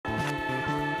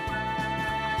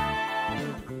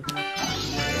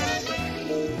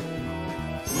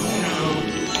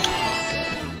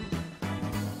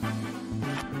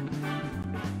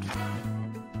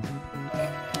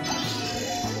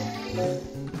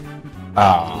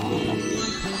Oh.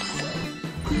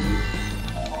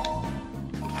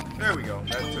 There we go.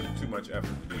 That took too much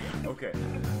effort to do that. Okay.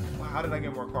 Wow, how did I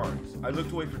get more cards? I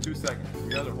looked away for 2 seconds.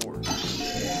 The other horde.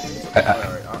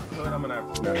 Alright, Hood, I'm gonna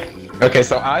have to snap. Okay,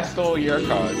 so I stole your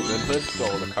cards, then Hood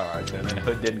stole the cards, and then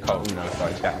Hood didn't call Uno, so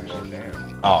I challenged him.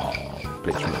 Damn. Oh,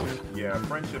 bitch move. Yeah,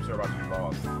 friendships are about to be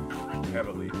lost.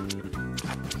 Heavily. Don't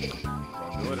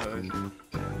do it, Hood.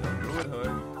 Don't do it,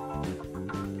 Hood.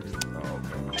 Oh,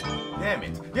 okay. Damn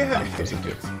it! Damn it! Yes, he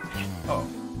did. Oh.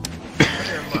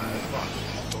 Never mind, that's fine.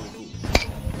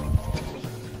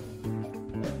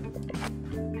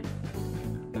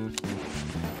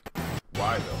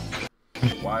 Why though?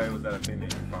 Why was that a thing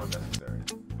that you found necessary?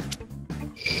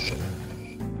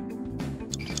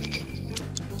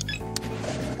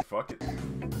 Fuck it.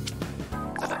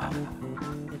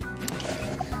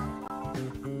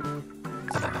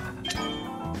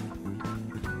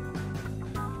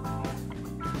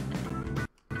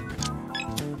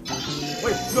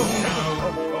 Wait, no,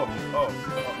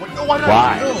 wait, no, why not? Why?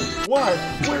 No, why?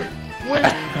 Wait.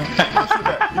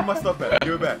 Give my stuff back.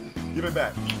 Give it back. Give it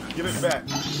back. Give it back.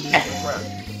 Crap.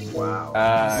 Wow.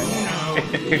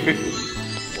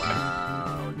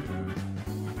 Wow, dude.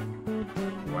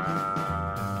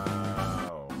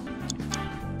 Wow.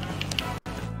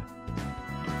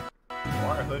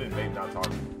 Why are Hood and Babe not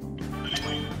talking?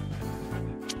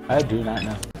 I do not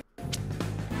know.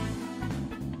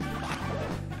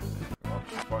 Oh,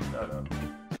 fuck that up.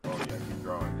 Oh yeah, keep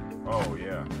drawing. Oh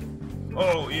yeah.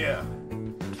 Oh yeah.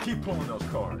 Keep pulling those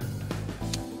cards.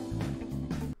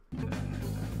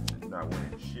 Not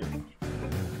winning shit.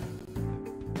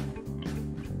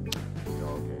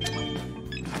 Okay.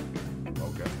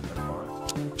 Okay, that's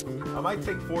fine. I might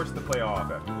take Force to play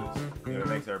off after this. If it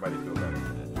makes everybody feel better.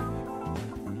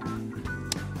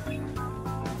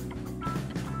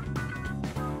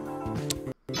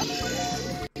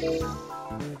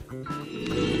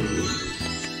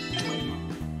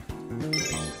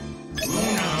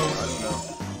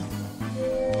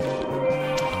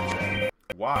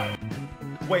 Why?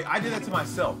 Wait, I did that to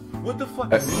myself. What the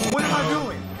fuck? What am I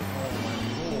doing? Oh my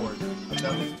lord. I've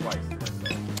done this twice to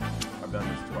myself. I've done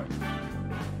this twice.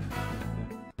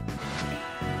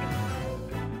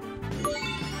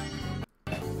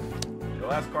 The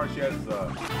last card she has is,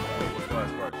 what's the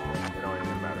last card she has? It don't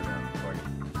even matter now. Like,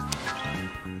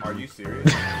 are you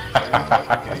serious? Are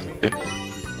you kidding me?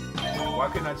 Why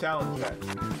couldn't I challenge that?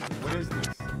 What is this?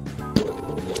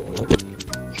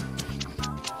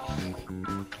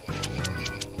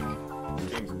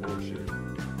 Game's bullshit.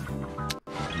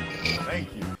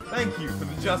 Thank you for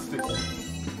the justice.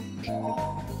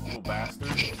 Little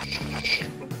bastard.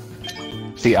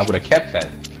 See, I would have kept that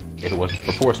if it wasn't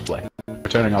for force play. We're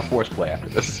turning on force play after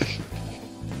this. I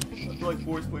feel like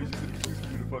force play is just an excuse for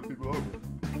me to fuck people over.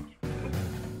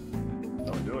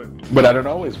 Don't do it. But I don't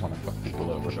always want to fuck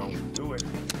people over. Don't do it.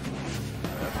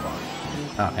 That's fine.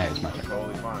 Oh, hey, it's my I'm turn.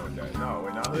 totally fine with that. No,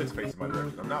 wait, now Hood's facing my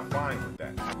direction. I'm not fine with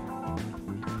that.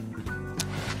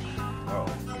 Oh.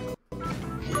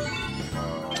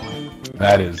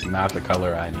 That is not the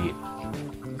color I need.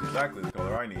 It's exactly the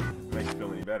color I need. It makes you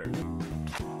feel any better.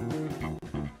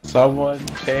 Someone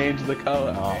change the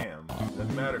color. Oh. Damn.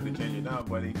 Doesn't matter if they change it now,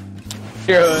 buddy.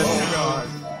 Here, Oh, God.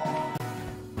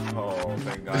 Oh,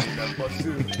 thank God you got +2.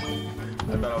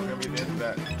 I thought I was going to be the end of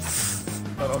that.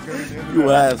 You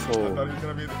asshole. I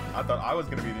thought I was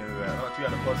gonna be the end of that. I thought you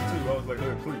had a +2. I was like,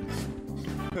 Hood, please.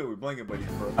 Hood, we're blanket buddies,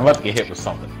 bro. I'm about to get hit with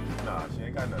something. Nah, she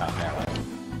ain't got Oh, nothing.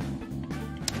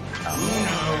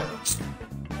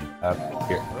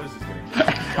 here. Hood's just getting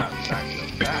got back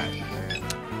to back, man.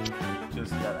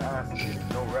 Just got ass and getting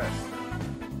no rest.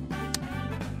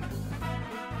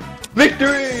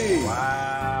 Victory!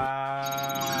 Wow.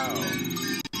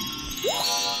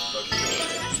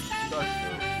 Such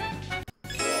good.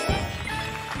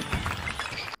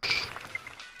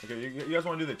 Okay, you guys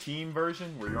want to do the team version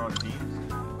where you're on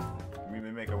teams? Let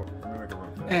me make a room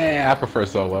for that. I prefer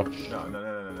solo. No.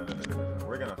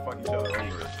 We're gonna fuck each other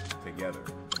over together.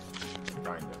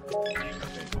 Kinda. I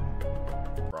think.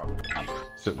 Probably.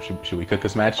 So, should we cook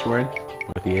this match we're in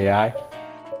with the AI?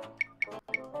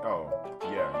 Oh,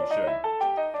 yeah, you should.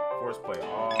 Force play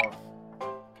off.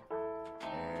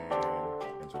 And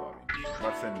enter lobby.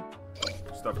 Let's send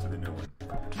stuff to the new one.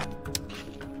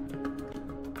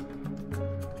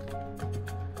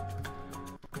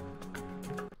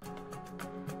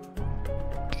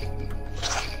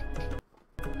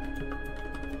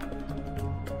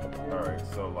 Alright,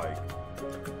 so like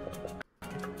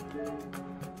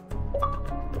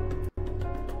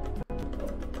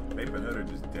Vape and Hood are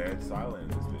just dead silent in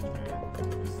this bitch, man.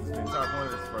 This is the entire point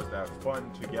of this is for us to have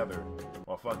fun together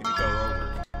while fucking each other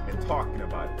over and talking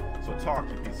about it. So talk,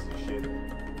 you pieces of shit.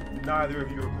 Neither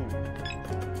of you are cool.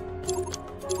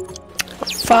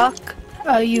 Fuck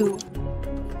are you?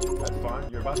 That's fine.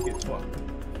 You're about to get fucked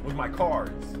with my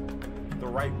cards the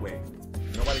right way.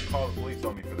 Nobody called the police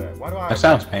on me for that. Why do I? That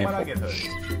sounds painful. Why'd I get hood?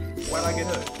 Why'd I get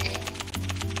hood?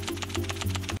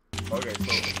 Okay,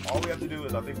 so all we have to do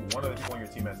is I think one of the people on your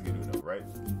team has to get Uno, right?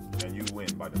 And you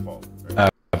win by default. Right? No.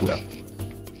 Okay.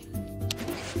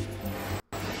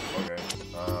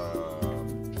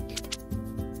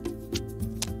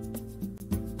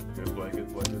 Good play. Good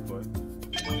play. Good play.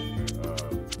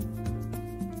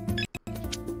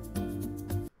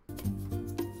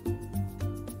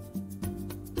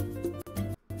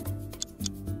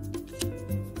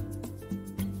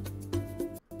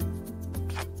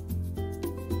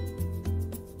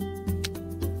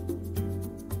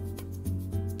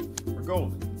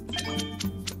 Golden.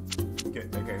 Okay,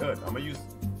 Hood. I'm gonna use.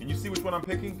 Can you see which one I'm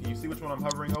picking? Can you see which one I'm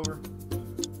hovering over?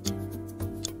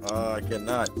 I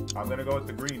cannot. I'm gonna go with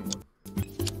the green one.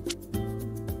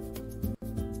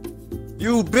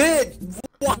 You bitch!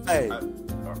 Why?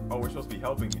 Oh, we're supposed to be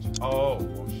helping each other. Oh,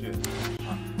 well, shit.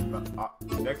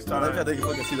 Next I like how time. they can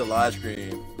fucking see the live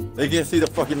screen. They can see the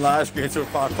fucking live screen so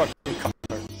fucking color.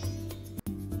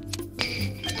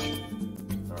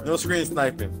 Right. No screen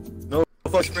sniping. No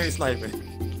fuck screen sniping.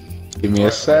 Give me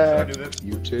a Should I sec. do this?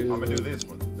 You too. I'm gonna do this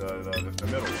one. The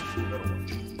middle one. The middle one.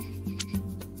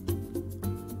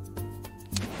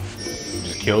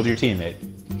 Just killed your teammate.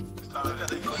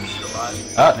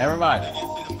 Oh, never mind.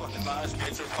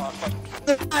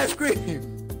 The live screen!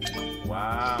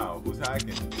 Wow, who's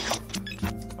hacking?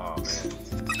 Oh man,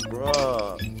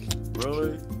 Bruh.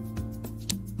 Really?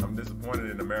 I'm disappointed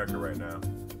in America right now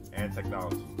and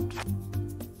technology.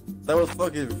 That was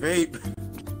fucking vape.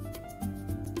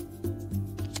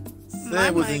 My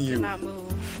Sam was mic in you. cannot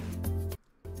move.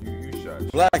 You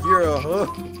shut. Black, you're a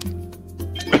hook.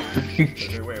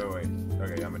 Okay, wait.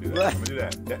 Okay, I'm gonna do that. I'm gonna do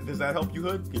that. Does that help you,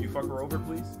 Hood? Can you fuck her over,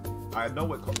 please? I know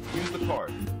what card. Use the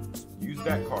card. Use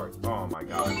that card. Oh my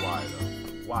God. Why though?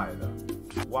 Why though?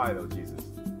 Why though, Jesus?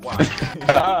 Why?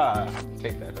 Ah,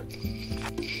 take that.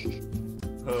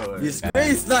 Hood. You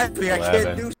screen sniping. I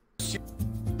can't do shit.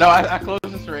 No, I closed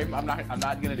the stream. I'm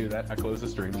not gonna do that. I closed the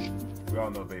stream. We all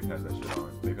know Babe has that shit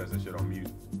on. Babe has that shit on mute.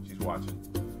 She's watching.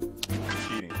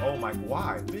 Cheating. Oh my.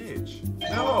 Why, bitch?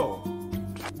 No.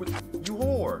 What, you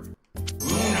whore.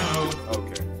 No.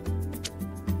 Okay.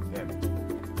 Damn it.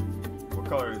 What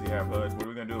color does he have, Hood? What are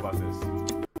we gonna do about this?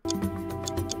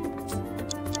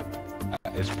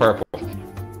 It's purple.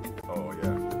 Oh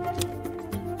yeah.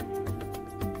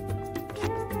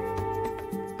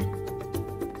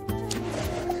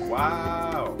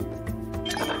 Wow.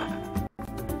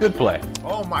 Good play.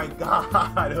 Oh my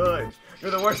God, Hood.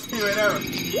 You're the worst teammate ever.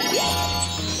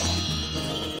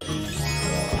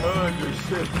 Hood, you're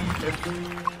shit.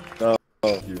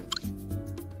 Oh, you.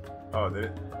 Oh, did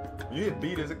it? You hit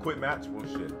beat as a quit match? Well,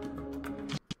 shit.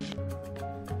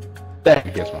 Thank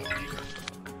you, Gizmo.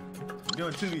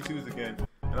 You're doing 2v2s again,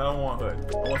 and I don't want Hood.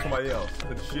 I want somebody else.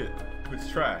 It's shit. It's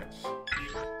trash.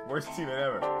 Worst teammate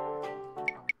ever.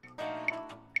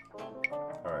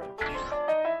 Alright.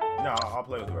 No, I'll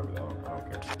play with whoever though. I don't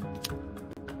care.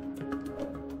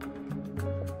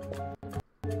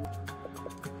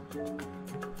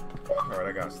 Alright,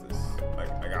 I got this.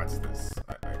 I got this.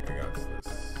 I got this.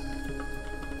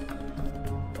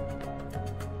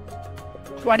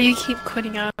 Why do you keep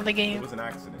quitting out of the It game? was an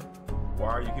accident. Why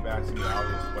are you keep asking me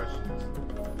obvious questions?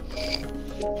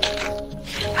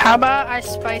 How about I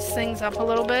spice things up a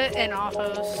little bit and off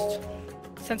host,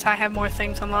 since I have more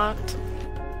things unlocked.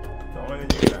 The only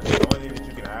thing that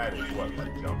you can add is what,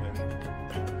 like jump in?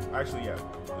 Actually, yeah,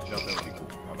 the jump in would be cool.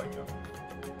 I like jump.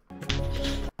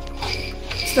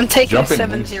 I'm taking Jump in,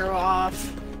 7-0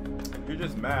 off. You're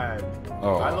just mad.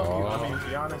 Oh. I mean, to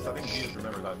be honest, I think Jesus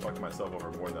remembers I fucked myself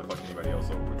over more than I fucked anybody else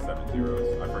over with 7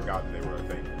 zeros. I forgot that they were a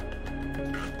thing.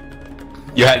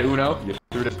 You had Uno. You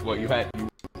threw this. Well, you had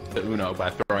the Uno by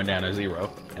throwing down a 0,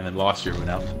 and then lost your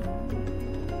Uno.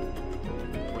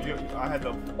 Well, I had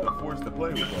the force to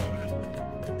play with them.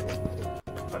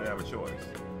 I didn't have a choice.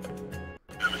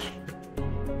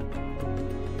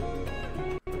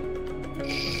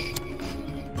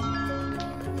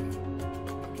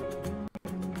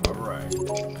 Alright.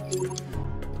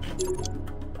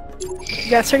 You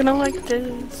guys are gonna like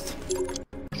this.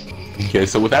 Okay,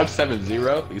 so without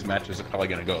 7-0, these matches are probably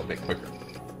gonna go a bit quicker.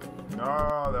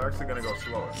 No, they're actually gonna go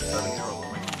slower. 7-0 will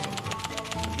make it slower.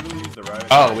 Did you really use the right?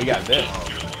 Oh, we got this. Oh,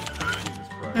 Jesus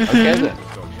Christ. Okay then.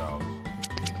 So childish.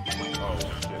 Oh,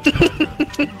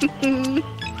 shit.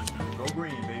 Go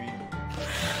green, baby.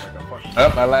 fuck?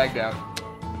 Oh, I lagged out.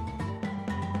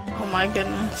 Oh my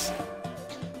goodness.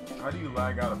 How do you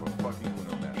lag out of a fucking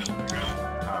Uno match?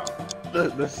 How?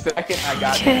 The second I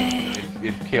got Okay.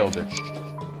 it killed it.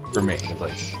 For me, at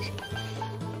least.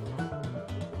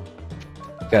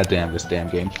 Goddamn, this damn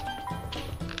game.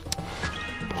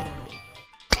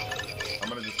 I'm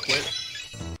gonna just quit.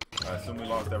 I assume we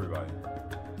lost everybody.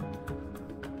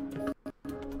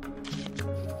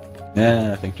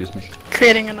 Yeah, I think just me.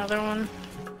 Creating another one.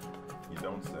 You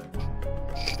don't say.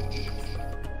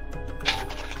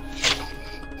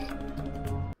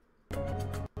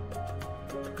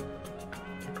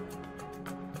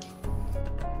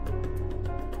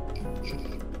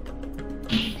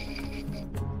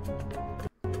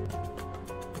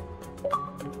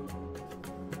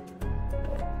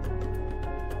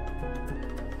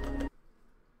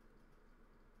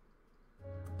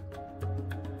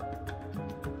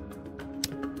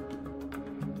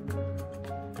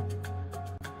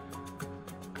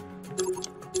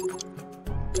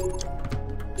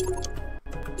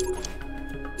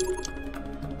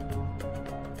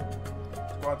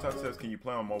 Squad says, can you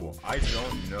play on mobile? I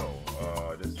don't know.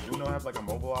 Does Uno have like a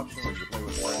mobile option where you can play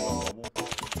with friends on mobile?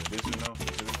 This Uno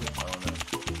specifically? I don't know.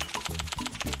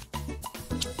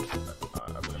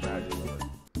 I would imagine.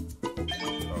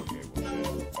 Okay, well,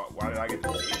 shit. Why did I get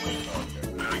this?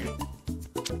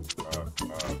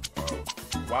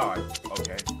 Wow.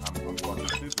 Okay. I'm fucking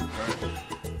stupid.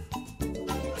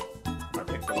 I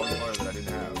picked the one color that I didn't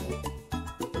have.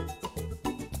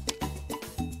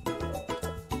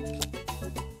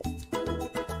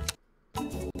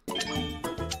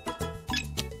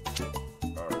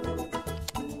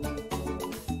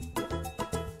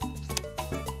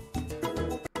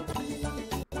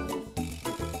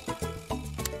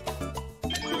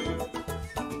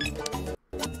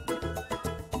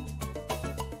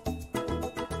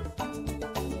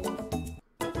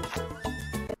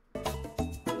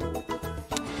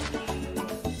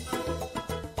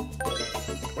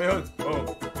 Wait,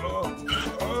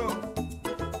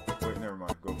 wait, never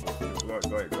mind. Go for it.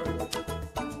 Go ahead.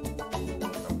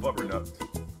 I'm blubbering up.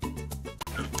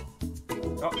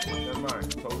 Oh, never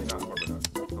mind. Totally not blubbering up.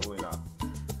 Totally not.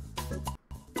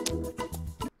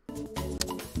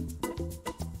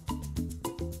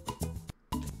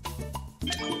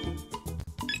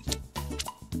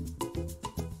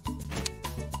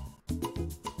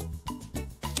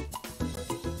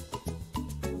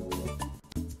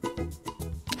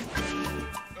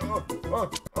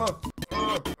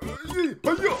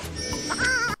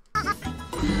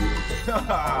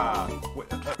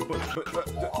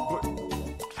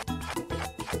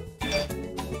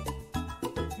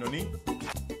 No need?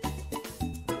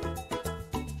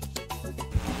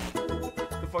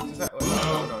 The fuck just happened? No.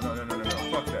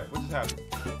 Fuck that. What just happened?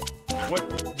 What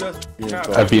just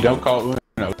happened? If you don't call Uno,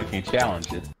 you can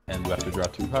challenge it, and you have to draw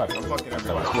 2 cards. I'm fucking That's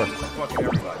how everybody. it works. I'm fucking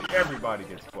everybody. Everybody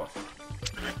gets fucked.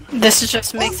 This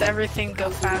just makes everything go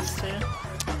faster. Too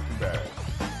bad.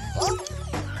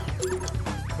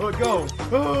 Hood, go!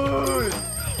 Hood!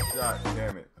 God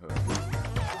damn it, Hood.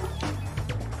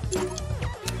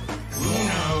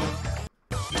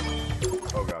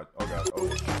 Oh god. Oh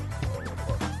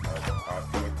fuck.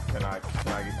 Can I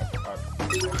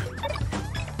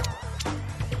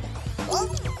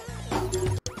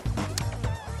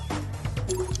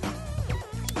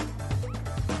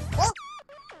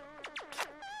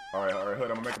Alright, Hood,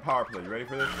 I'm gonna make a power play. You ready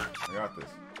for this? I got this.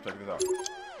 Check this out.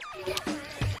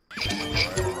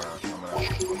 Alright, I'm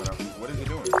gonna what is it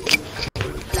doing?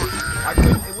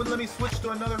 It wouldn't let me switch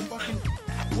to another fucking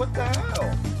what the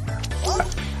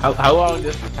hell? How long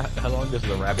does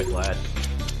the rabbit last?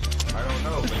 I don't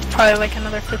know, but Probably like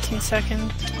another 15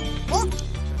 seconds. I'm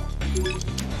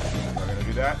gonna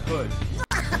do that. Hood.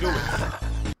 Do it.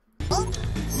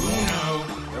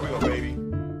 There we go, baby.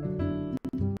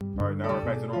 Alright, now we're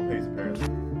back to normal pace apparently.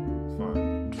 It's fine.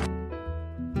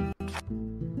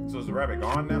 So is the rabbit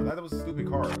gone now? That was a stupid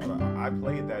card. I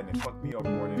played that and it fucked me over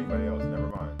more than anybody else. Never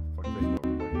mind. Fucked me over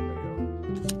more than anybody else.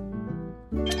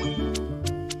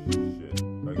 Shit.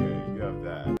 Okay, you have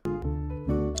that.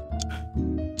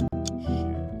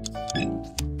 Shit.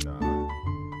 Nah.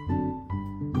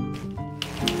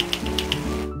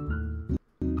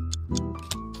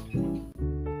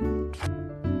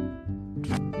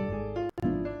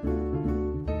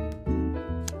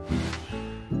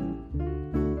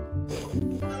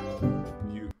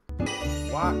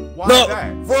 Why No,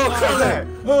 that? wrong Why color. that?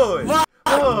 Hood! Why?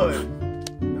 Hood!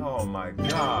 Oh my I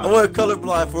god. went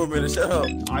colorblind for a minute. Shut up.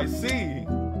 I see.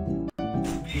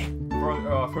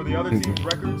 For the other team's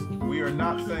records, we are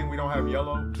not saying we don't have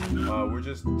yellow. We're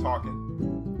just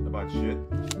talking about shit.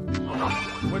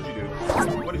 What'd you do?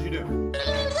 What did you do?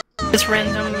 Just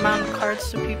random amount of cards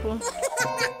to people.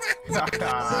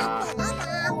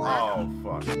 Oh,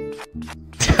 fuck.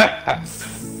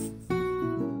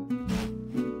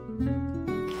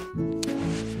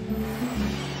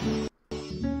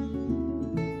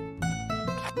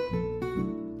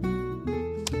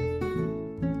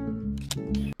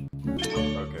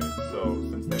 Okay, so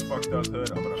since they fucked us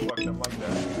Hood, I'm gonna fuck them like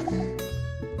that.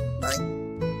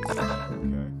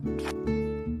 Okay.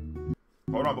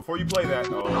 Hold on, before you play that.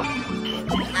 Oh.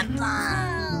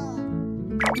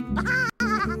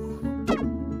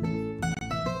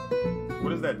 What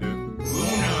does that do?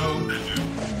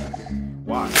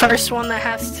 Why? First one that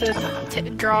has to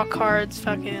draw cards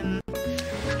fucking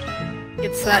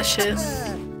gets that shit.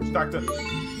 Stacked up.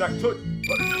 Stacked up.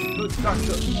 Stacked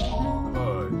up.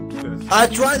 I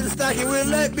tried to stack it, wouldn't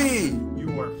let me. You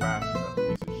weren't fast enough,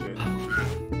 piece of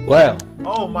shit. Well.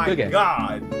 Oh my Good game.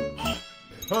 god.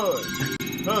 Hood,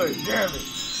 damn it.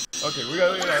 Okay, we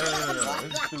gotta. No.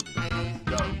 This is stupid. This is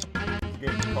dumb. This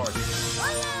game's party.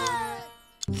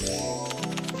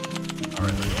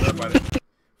 Alright, let's worry about it.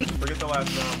 Forget the last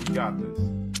round. We got this.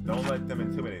 Don't let them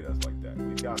intimidate us like that.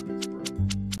 We got this, bro.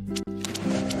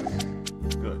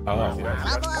 Good. Oh. See, that's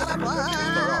start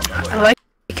off. I like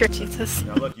your Jesus.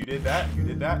 Now look, you did that.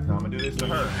 Now I'm gonna do this to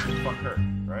her. Fuck her.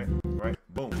 Right?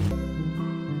 Boom.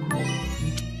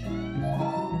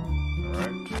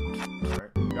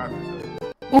 Alright. We got this.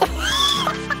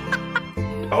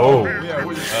 Oh. Yeah,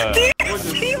 we're just,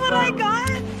 See what I got?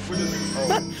 We're just,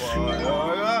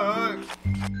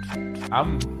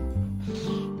 I'm.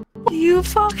 You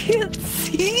fucking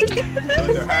see?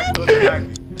 they're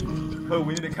hacking. Hood,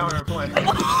 we need to counter plan.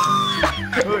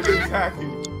 Hood, who's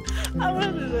hacking? I'm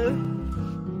gonna do this.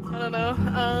 I don't know.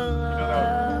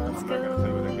 I'm Let's not gonna go.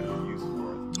 say what that could be used for.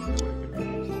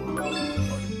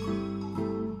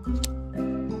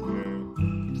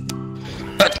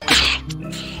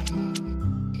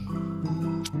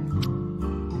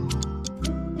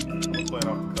 Let's play it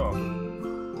off the cuff.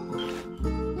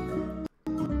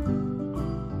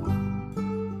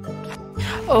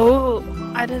 Oh,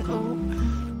 I didn't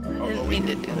mean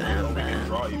to do that, We can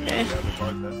draw but even okay. if we have the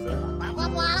cards necessary.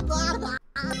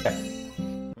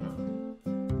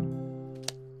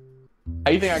 How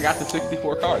do you think I got the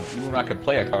 64 cards? Even when I could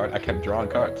play a card, I kept drawing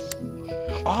cards.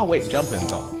 Oh wait,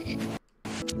 jumping's on.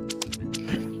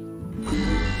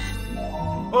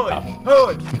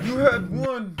 Hood, you had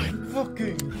one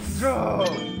fucking job.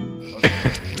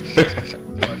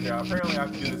 Okay, apparently I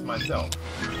have to do this myself.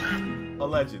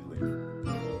 Allegedly.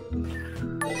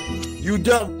 You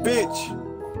dumb bitch.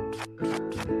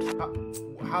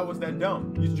 How was that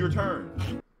dumb? It's your turn.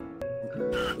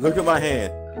 Look at my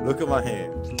hand.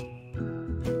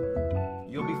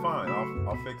 You'll be fine.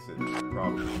 I'll fix it.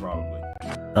 Probably.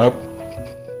 Nope.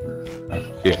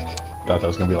 Yeah. Thought that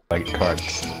was gonna be like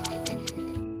cards.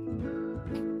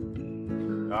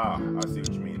 Ah, I see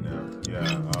what you mean now.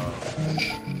 Yeah.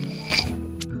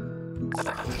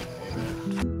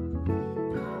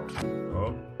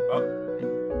 Up.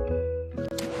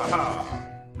 Haha.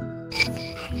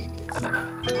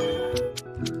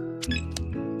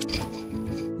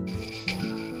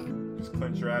 Just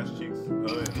clench your ass cheeks and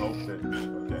hope that.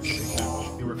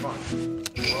 Okay. You were fine.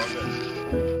 We're all good.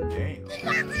 Damn.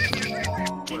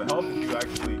 Would have helped if you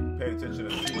actually paid attention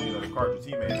to the cards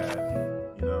your teammate had.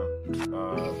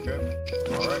 Okay.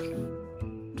 Alright.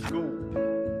 Cool.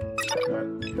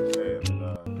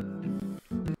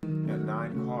 Got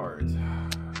 9 cards.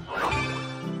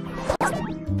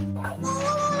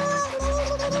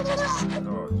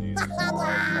 Oh, Jesus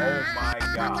Christ. Oh, my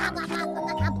God.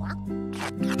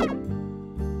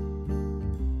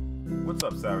 What's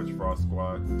up, Savage Frost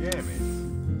Squad? Damn it.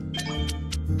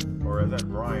 Or is that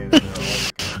Brian?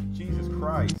 Jesus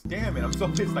Christ. Damn it. I'm so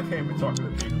pissed I can't even talk to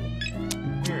the people.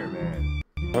 Here, man.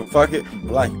 Fuck it.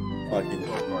 Fuck it.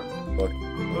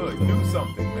 Hood, do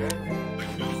something, man.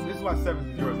 This is why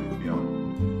 7-0 needs to be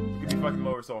on. You can be fucking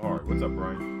lower so hard. What's up,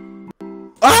 Brian?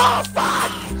 Oh,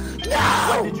 fuck! No!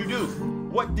 What did you do?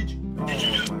 What did you... Oh,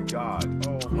 my God.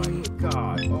 Oh, my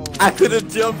God. Oh, I could have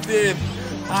jumped in.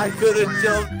 I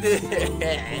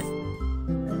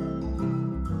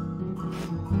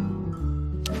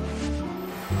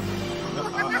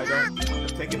don't...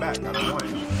 Take it back. I don't want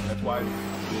it. That's why...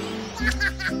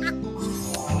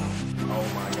 Oh,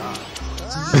 my God.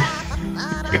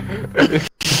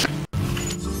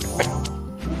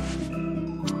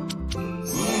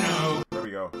 There we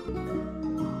go. Hood.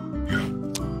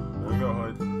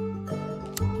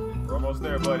 We're almost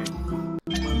there, buddy.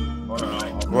 Hold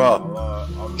on. Bro,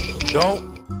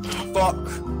 don't fuck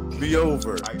me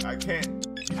over. I can't.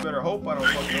 You just better hope I don't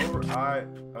fuck you over.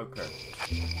 Okay.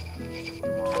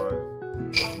 Come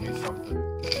on. Give me something.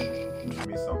 Give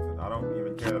me something. I don't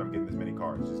even care that I'm getting this many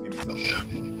cards. Just give me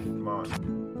something. Come on.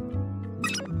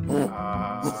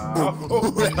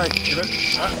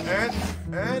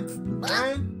 And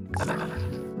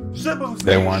Shibu.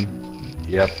 They won.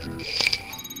 Yep.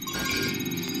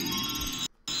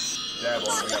 Dab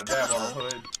on him. We got a dab on him,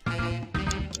 Hood.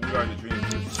 We are the dream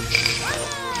team.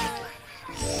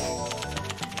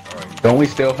 Alright. Don't we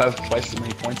still have twice as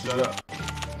many points as Shut well? up.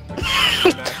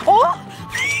 Oh!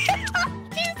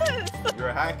 Jesus!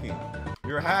 You're hacking.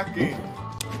 You're hacking.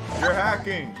 You're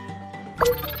hacking.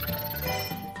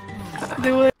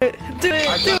 Do it. Do it.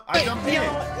 I jumped in. No,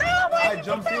 why I did you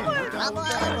jumped pick in. that What the hell was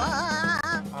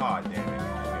that? Aw, damn it. one?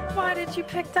 Why did you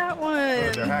pick that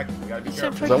one? They're hacking. We gotta be You should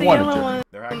careful. pick I the wanted yellow to. one.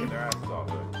 They're hacking their asses off.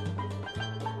 Hood.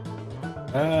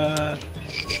 Uh,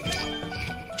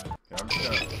 Yeah, I'm just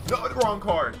gonna... No, the wrong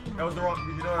card. That was the wrong...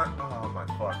 Did you know that? Oh, my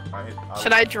fuck.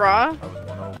 Should I draw? I was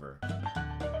one over.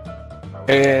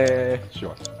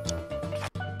 sure.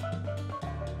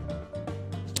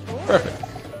 Perfect.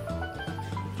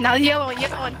 Now the yellow one,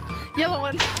 yellow one, yellow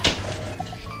one.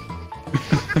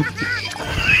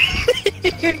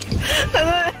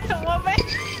 What, man?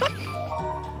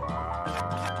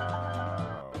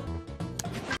 Wow.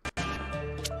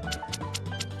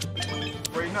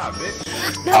 Afraid not,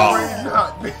 bitch. Oh, Afraid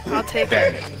not, bitch. I'll take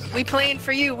dang it. it. We playing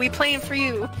for you. We playing for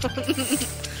you. There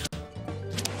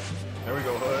we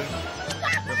go, Hood.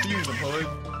 Confuse him, Hood.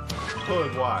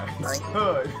 Hood, why?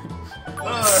 Hood.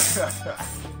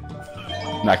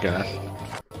 Not gonna.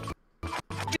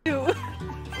 You.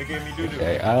 They gave me doo-doo.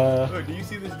 Okay, Hood, do you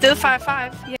see this Do doo-doo?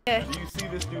 5-5. Yeah. Do you see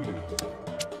this doo-doo?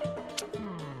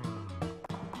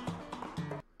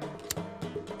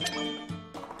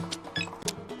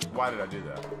 Why did I do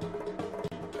that?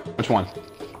 which one?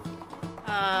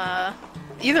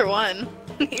 Either one.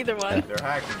 Either one. They're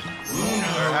hacking.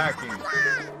 They're hacking.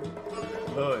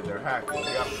 Hood, they're hacking. We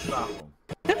have to stop them.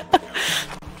 You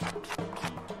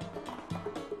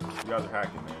guys are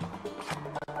hacking, man.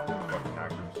 Fucking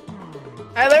hackers.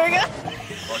 Alright, there we go.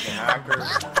 Fucking hackers.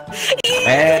 Easy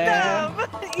And-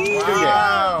 enough. Easy.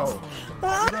 Wow! You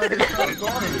guys are so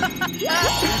garbage.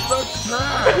 You're so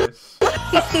trash.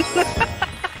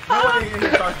 Nobody in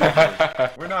here talks to me.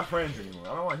 We're not friends anymore. I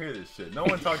don't want to hear this shit. No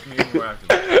one talks to me anymore after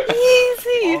this.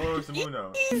 Easy. All over some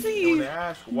Uno. And when Easy. they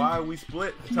ask why we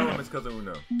split, tell them it's because of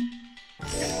Uno.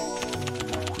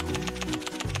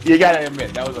 You gotta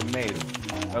admit, that was amazing.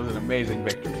 That was an amazing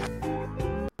victory.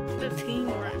 The team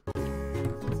run.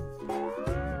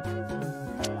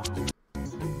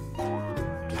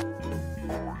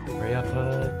 Hurry up,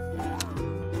 Hood.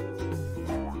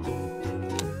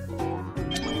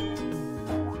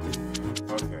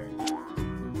 Okay.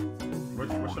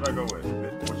 What should I go with?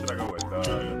 What should I go with?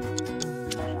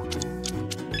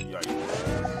 Yikes.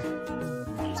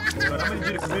 But I'm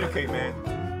gonna need to communicate, man.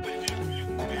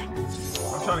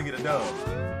 I'm trying to get a dub.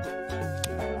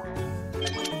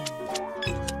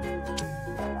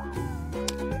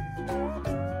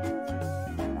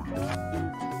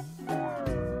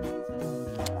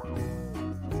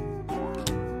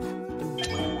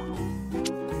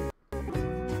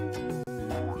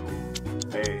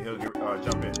 Hey, he'll get,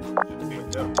 jump in. Wait,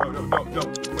 no.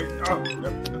 Wait,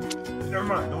 never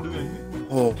mind. Don't do anything.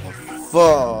 Oh,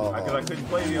 fuck. I couldn't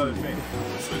play the other thing.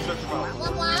 Shut your mouth.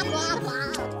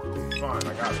 Fine,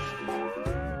 I got it.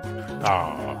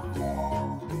 Aw.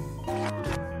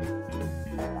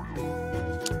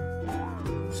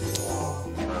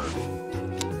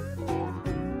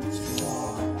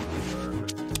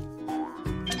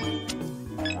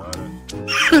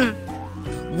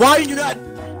 Why are you not?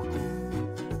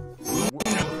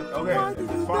 Okay,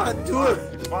 it's fine. It's do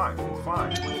it? fine. It's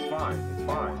fine. It's fine. It's fine. It's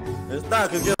fine. It's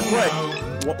not, because guess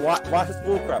what? Watch this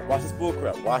bullcrap. Watch this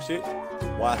bullcrap. Watch it.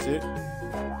 Watch it.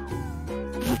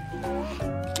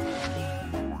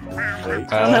 Wait.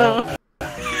 No.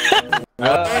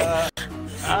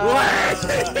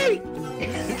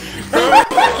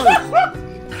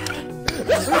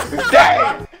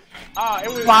 Dang! Ah, it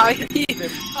was. Wow. A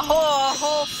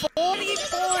whole 40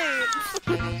 points.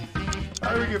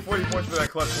 How do we get 40 points for that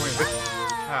clutch win?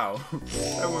 How?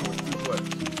 That win was too clutch.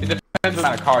 It depends on the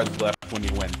amount of cards left when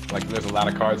you win. Like, if there's a lot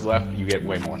of cards left, you get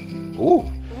way more.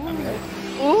 Ooh.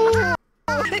 Ooh.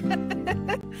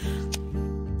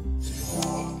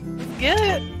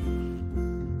 Good.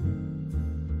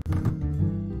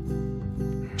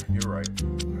 You're right.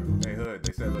 Hey, Hood,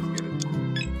 they said let's get it.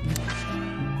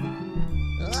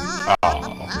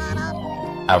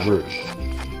 Oh. How rude.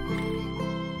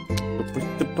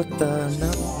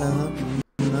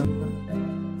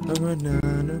 we're not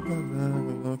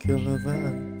we're gonna kill a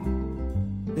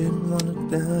vibe. Didn't wanna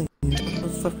die, I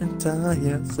was fucking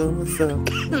tired, so what's up?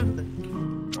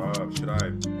 Should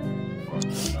I?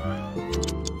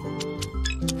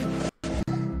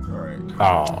 Alright.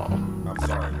 Oh. I'm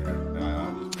sorry, man.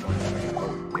 I'm just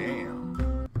pointing. Damn.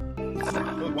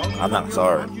 Look, I'm not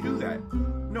sorry. Why would you do that?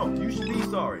 No, you should be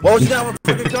sorry. What was that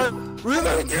fucking gun?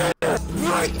 Really?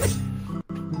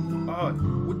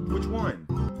 Which one?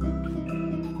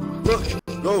 Look,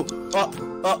 go, up.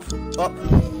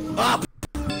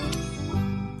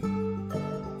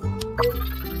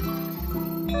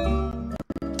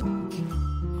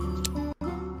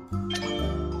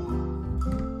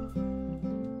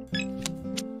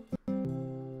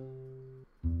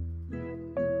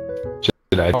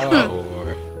 Should I?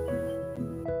 Or...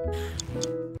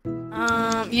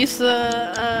 Used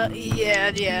to,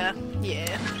 yeah.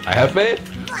 I have faith?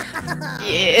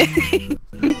 Yeah.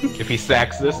 If he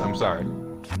sacks this, I'm sorry.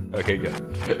 Okay, good.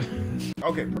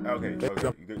 Okay.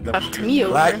 Up to me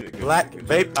over. Black,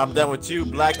 vape, I'm done with you.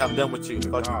 Black, I'm done with you.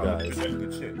 Fuck you guys.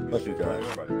 Good shit. Fuck you guys.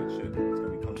 Good shit. It's gonna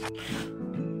be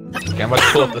Okay, I'm about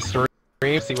to pull up the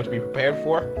stream, see what to be prepared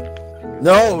for.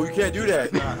 No, you can't do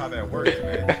that. That's not how that works,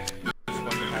 man.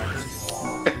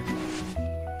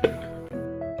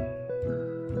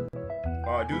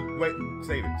 Wait,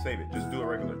 save it. Just do it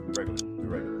regular.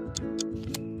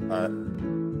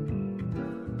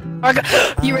 Okay.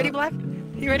 You ready, Black?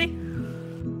 You ready?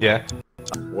 Yeah.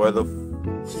 Where the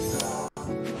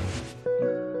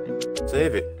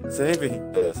Save it, he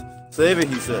says. Save it,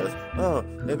 he says. Oh,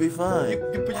 it'll be fine.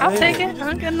 I'll take it. I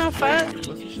don't get no fight.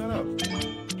 Listen, shut up.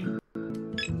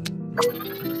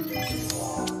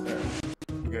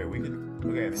 Okay, we can.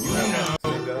 Okay, then you have to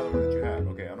save that other one that you have.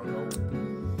 Okay, I don't know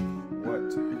what.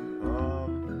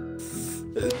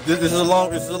 This is a long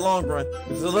run.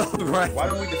 Why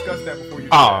don't we discuss that before you?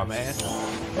 Aw, man.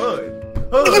 Hood.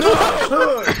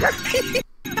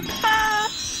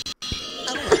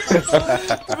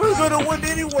 We're gonna win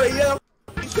anyway, yeah.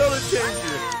 Color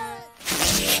changer.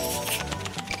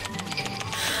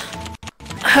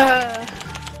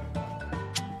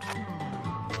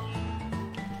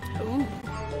 Ooh.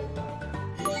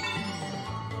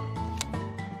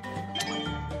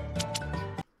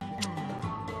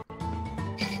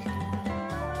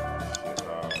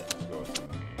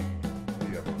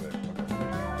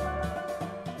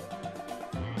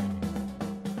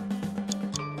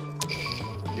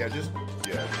 Just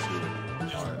do it.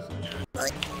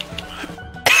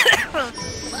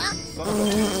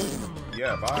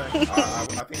 Yeah, bye.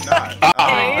 I think not. I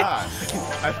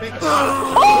think not.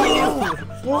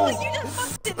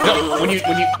 Oh, when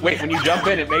you jump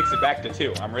in, it makes it back to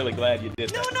 2. I'm really glad you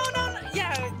did that. No.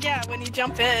 Yeah, when you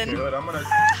jump in. Good. I'm gonna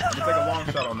take a long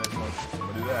shot on this one. I'm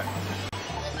gonna do that.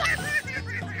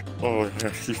 Oh,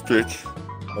 yeah, she's bitch.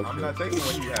 Okay. I'm not taking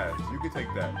what he has. You can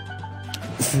take that.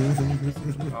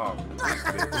 Oh,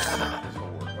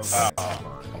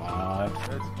 Come on.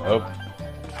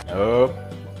 Nope.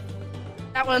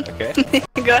 That one. Okay.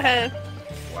 Go ahead.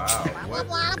 Wow. What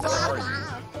are you?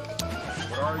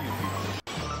 What are you people?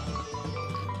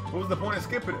 What was the point of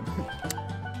skipping it?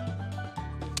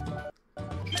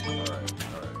 Alright.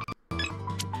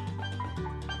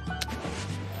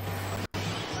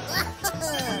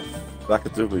 Back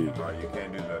to you. Alright, you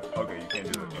can't do that. Okay, you can't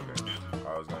do that. Okay. I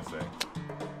was gonna say.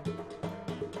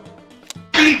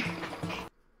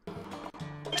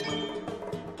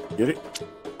 Get it?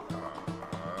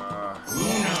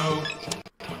 No.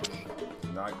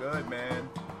 Not good, man.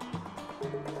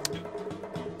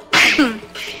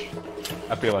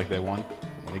 I feel like they won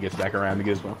when he gets back around to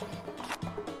Gizmo.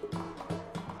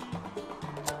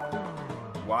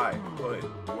 Why? Hood.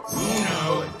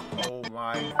 Hood. Oh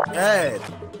my Ed.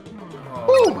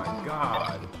 Oh my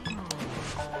god.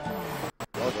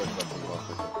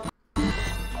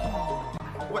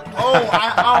 What?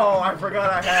 I forgot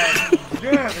I had.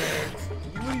 Damn it.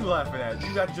 What are you laughing at?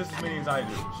 You got just as many as I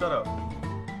do. Shut up.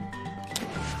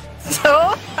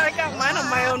 So, I got mine on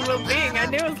my own well-being. I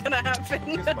knew it was gonna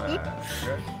happen. Kiss my ass,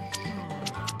 okay?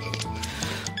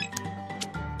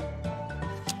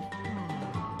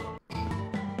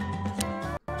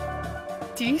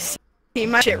 Do you see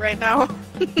my shit right now?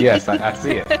 Yes, I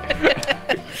see it.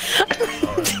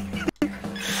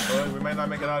 Well, we may not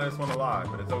make it out of this one alive,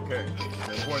 but it's okay.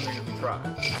 The important thing is we try.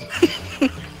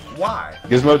 Why?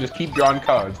 Gizmo, just keep drawing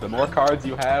cards. The more cards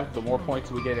you have, the more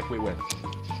points we get if we win.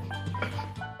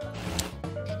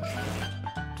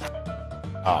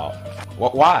 Oh.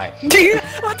 Why?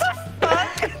 What the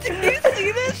fuck? Do you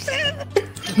see this shit?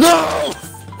 No!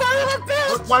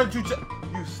 Why did you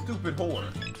you stupid whore.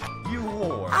 You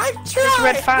whore. I tried.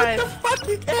 red 5. With the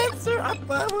fucking answer. I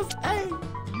thought it was A.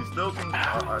 You still can.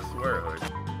 I swear, Hood.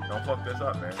 Don't fuck this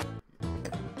up, man.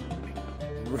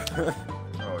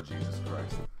 Oh, Jesus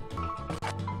Christ.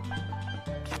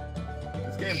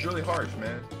 This game's really harsh,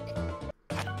 man.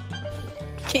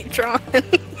 Keep drawing. Fuck,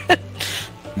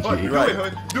 do right. it,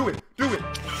 Hood. Do it. Do it.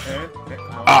 And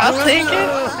come on. I'll take it.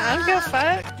 I'll go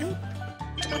fuck.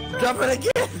 Jump it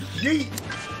again. Yeet.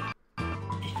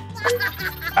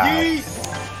 Ow. Yeet.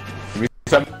 Give me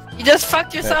some. You just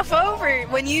fucked yourself over.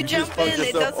 When you, You just jump fucked in, it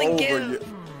yourself doesn't over, give. you- It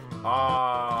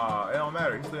don't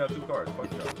matter. You still have 2 cards.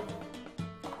 Fuck you up.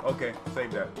 Okay,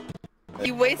 save that.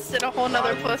 You wasted a whole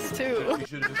nother plus 2. You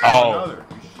should have just Oh. another.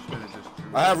 You should have just.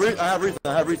 I have reason.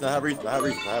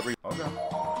 Okay.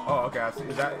 Oh, okay. I see.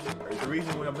 Is that the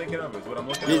reason what I'm thinking of? Is what I'm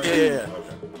looking at? Yeah, right yeah, now?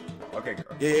 Okay.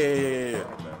 Okay. Yeah.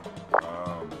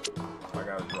 I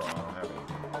gotta draw. I don't have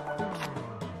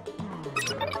anything.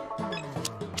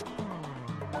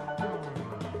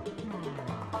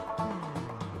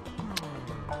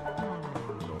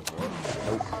 Go for it.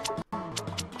 Nope.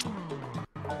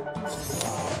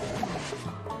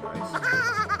 Nice.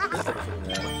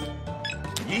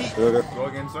 Yeet. Okay. Go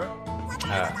again, sir.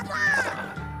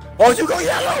 Oh, you go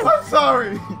yellow. I'm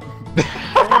sorry.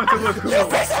 I wanted to look cool.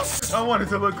 I wanted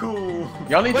to look cool.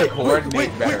 Y'all need to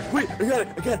coordinate better. Wait, I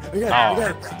got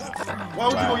it. Why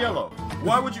would you go yellow?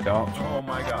 Why would you? Don't. Oh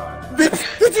my God.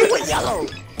 Bitch, you went yellow.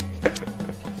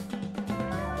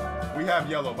 We have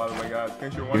yellow, by the way, guys. In case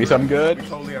you're Give me wondering, something good. We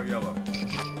totally have yellow.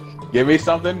 Give me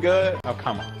something good. Oh,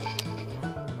 come on.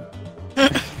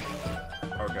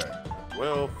 Okay.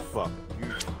 Well, fuck. You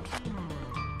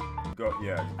go.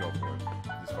 Yeah, just go for it.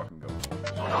 Just fucking go for it.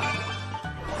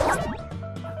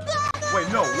 Wait,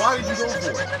 no. Why did you go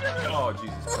for it? Oh,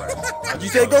 Jesus Christ. You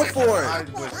said go for it. I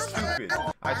was stupid.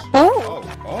 Oh.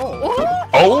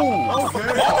 Oh! Okay.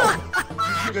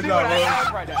 Good job,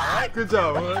 Hood. Good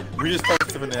job, Hood. We just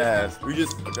punched him in the ass.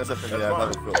 That's a in the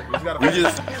ass. That's Not a fine. feel. We We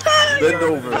just bend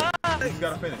over. You just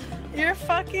gotta finish. You're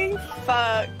fucking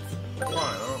fucked. Come on. I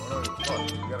don't fuck.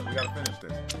 We gotta finish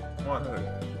this. Come on, Hood.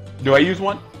 Do I use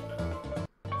one?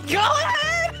 Go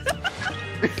ahead!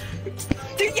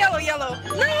 Do yellow.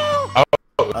 No!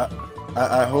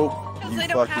 I hope Because you they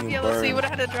don't have fucking yellow, so you burn. would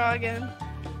have had to draw again.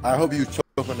 I hope you choke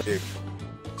on the dick.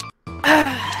 Fucking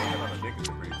on a dick is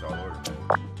a pretty tall order, man.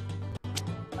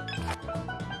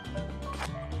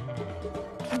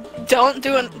 Don't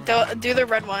do the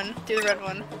red one. Do the red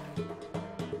one.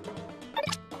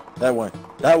 That one.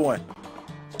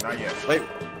 Not yet. Wait.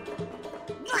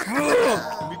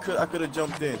 I could have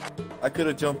jumped in.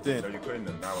 No, you couldn't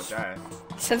have. Not with that.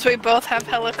 Since we both have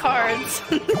hella cards,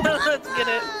 let's get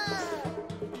it.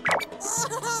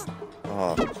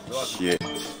 Oh shit.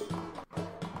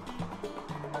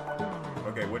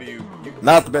 Okay, what do you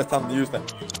Now's the best time to use that.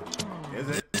 is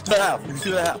it? You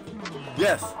see that half.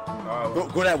 Yes.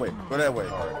 Go that way. Alright.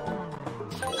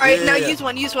 Alright, Yeah, now yeah. use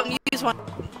one.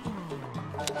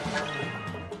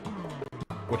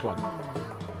 Which one?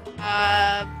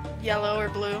 Yellow or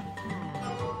blue.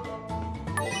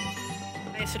 I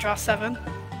used to draw 7.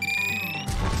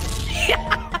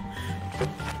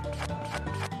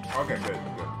 Okay, good.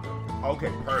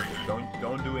 Okay, perfect.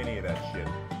 Don't do any of that shit.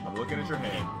 I'm looking at your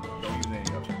hand. Don't use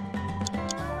any of it.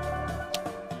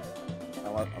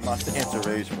 I'm not to enter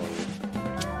rage mode. I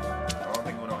don't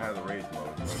think Uno has a rage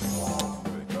mode.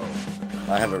 There we go.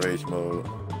 I have a rage mode.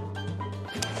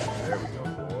 There we go,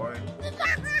 boy.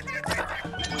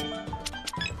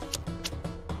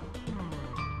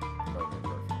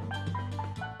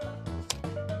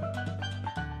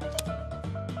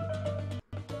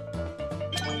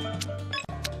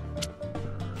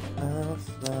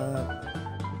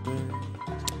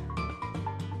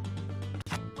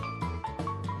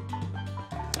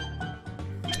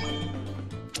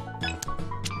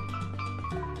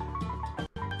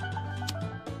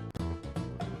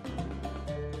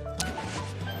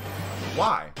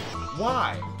 Why?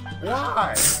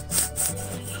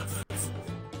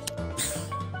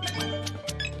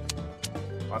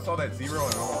 I saw that 0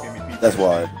 and it almost gave me pizza. That's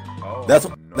why. Oh, That's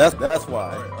no. that's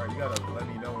why. Alright, you gotta let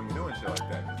me know when you're doing shit like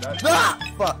that. 'Cause Ah!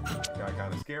 Fuck. got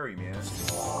kind of scary, man.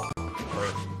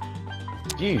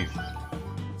 Jeez.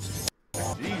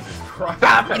 Jesus Christ.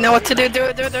 You know what to do. Do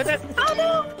it. Oh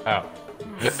no! Oh.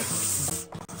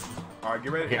 Alright,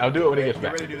 get ready. Okay, I'll do it when he gets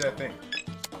back. Get ready to do that thing.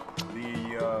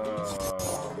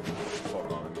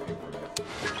 Hold on, let me think for a minute.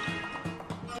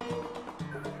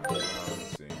 Let's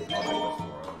see. I'll take this one.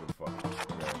 What the fuck?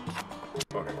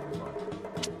 Okay, it's fine.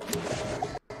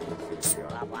 Let's see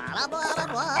what we got.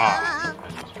 Ah. I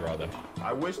just draw them.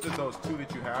 I wish that those 2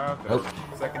 that you have, that are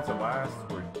second to last,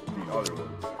 were other ones.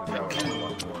 'Cause that was a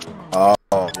lot more.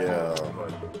 Oh, yeah.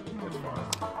 But it's fine.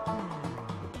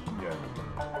 Yeah.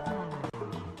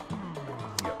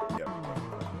 Yep.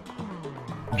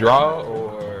 Draw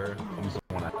or use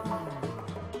one eye?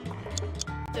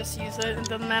 Just use it. It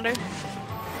doesn't matter.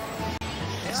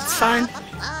 It's fine.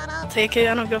 I'll take it.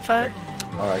 I don't give a fuck.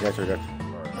 Alright, got you.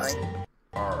 Alright.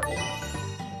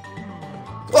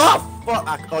 Oh,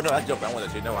 fuck! Oh, no, I jumped. I want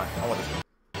to shoot. No, I want to shoot.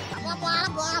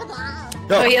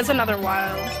 Oh, he has another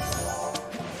wild.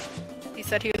 He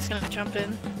said he was gonna jump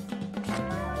in.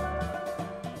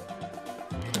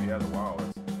 If he has a wild,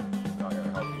 it's not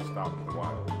gonna help you stop the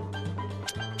wild.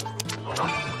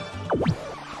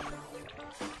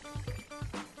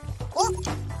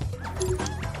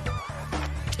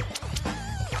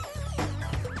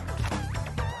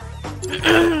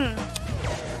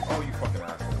 Oh, you fucking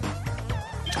asshole.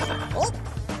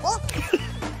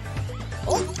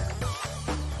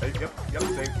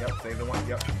 Hey, save the one,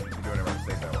 yep, you're doing it right,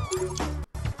 save that one.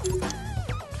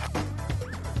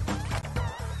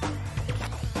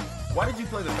 Why did you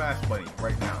play the fast bunny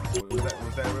right now? Was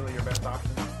that really your best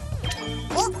option?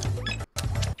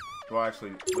 Well,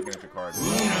 actually, looking at your cards.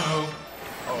 No.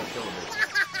 Oh, kill a bitch.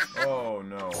 Oh,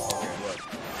 no. Okay, look.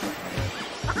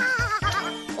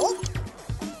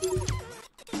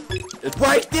 It's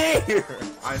right there!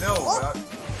 I know, but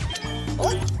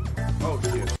oh,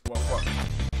 shit. Well, fuck.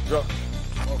 Drop.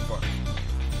 Oh, fuck.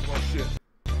 Oh, shit.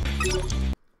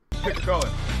 Pick a color.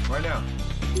 Right now.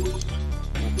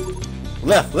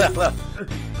 Left.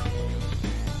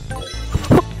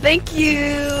 Thank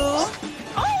you.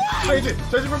 Change it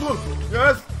for blue.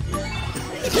 Yes.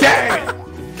 Dang!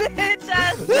 Bitch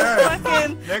ass Yes.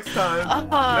 fucking. Next time.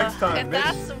 Next time. If bitch.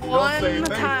 that's Don't say one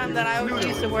thank time you that I would snootily.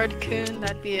 use the word coon,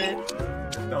 that'd be it.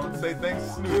 Don't say thanks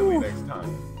snootily next time.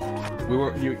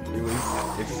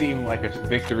 It seemed like a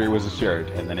victory was assured,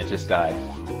 and then it just died.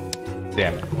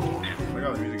 Damn it. Look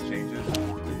how the music changes.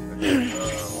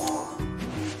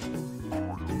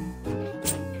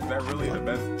 Is that really the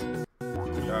best?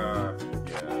 Yeah.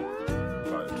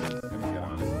 But let me get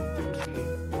honest.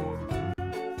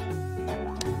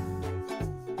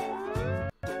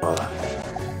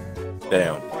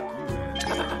 Damn. Fuck you,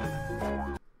 man.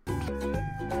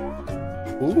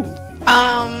 Ooh.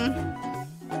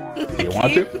 You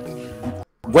want to?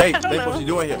 Wait, I don't think know. what you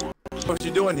doing here? What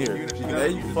you doing here? Even if you There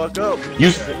got- you fuck up. You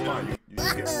Yeah, that's fine. You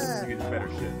get better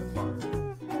shit. That's fine.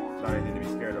 It's not anything to be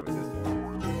scared of at this point.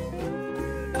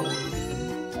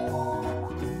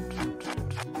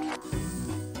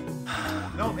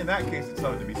 No, in that case, it's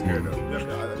something to be scared of.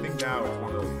 Definitely, I think now it's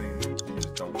one of those things you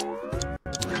just don't.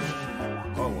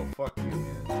 Oh well, fuck you,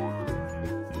 man.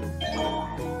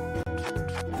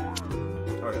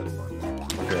 Oh yeah, that's fine.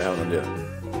 Okay, hold on there.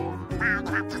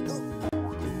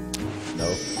 No.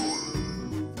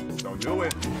 Don't do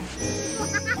it.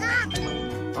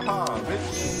 Haha,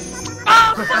 bitch.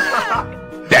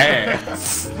 Damn!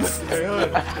 Hey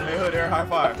Hood, air high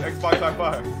five. Xbox high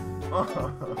five.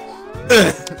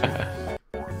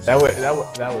 That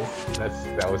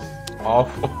was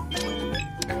awful.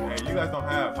 Hey, you guys don't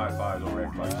have high fives over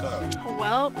Xbox. Shut up.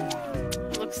 Well,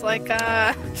 looks like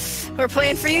we're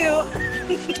playing for you.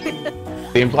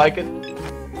 Seems like it.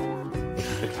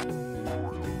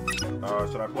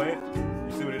 Should I play it?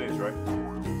 You see what it is, right?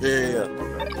 Yeah.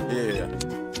 Okay.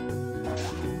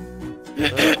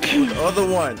 The other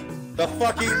one. The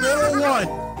fucking little one.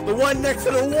 The one next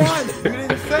to the one. You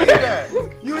didn't say that.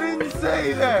 You didn't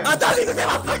say that. I thought he was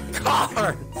off the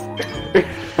card.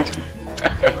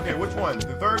 Okay, which one?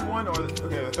 The third one or the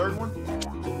third one?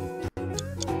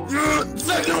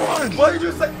 Second one. What did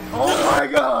you say? Oh my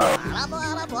god.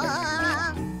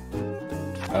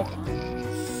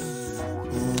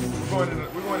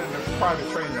 We're going into private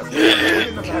training. We're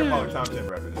getting up to hyperbolic time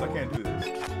chamber after this. I can't do this.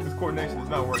 This coordination is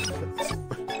not working.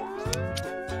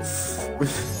 We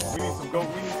need some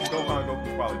Gohan Goku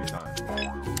quality time.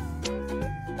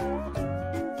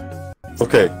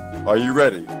 Okay, are you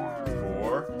ready?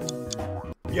 Four.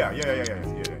 Yeah. I got you.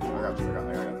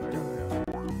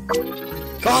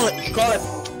 Call it.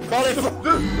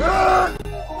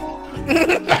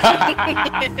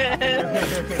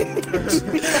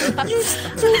 You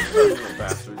stupid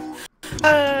bastards.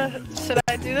 Should I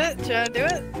do it?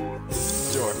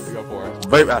 Sure, we go for it.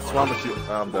 Babe, I promise you,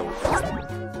 I'm done.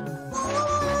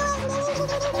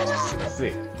 Let's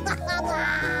see. Not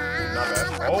bad.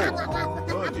 Oh,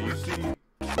 good. Do you see?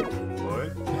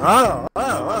 Good.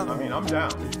 I mean, I'm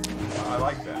down. I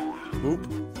like that. Oop.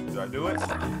 Should I do it?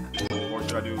 Or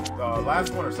should I do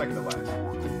last one or second to last?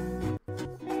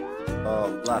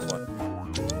 Last one.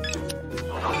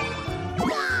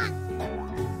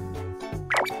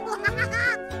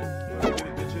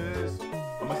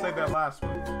 that last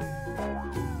one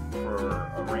for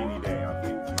a rainy day. I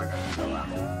think I gotta do that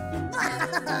last one.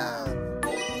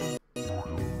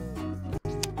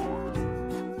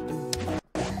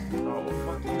 Oh, well,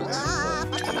 fuck you.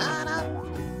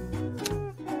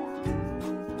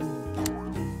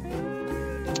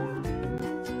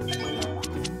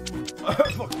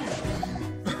 Fuck you.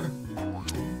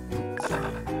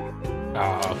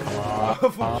 Oh, come on.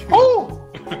 Fuck you.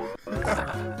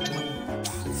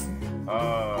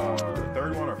 Oh!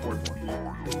 Third one or fourth one?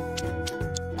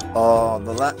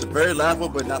 The very last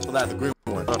one, but not the last, the green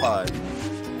one. 5.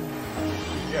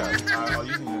 Yeah, I was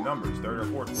using the numbers, third or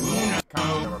fourth one. Count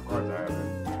the number of cards I have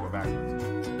and go backwards.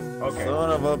 Okay. Son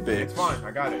of a bitch. It's fine,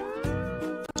 I got it.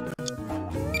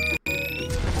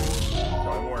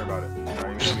 Don't worry about it.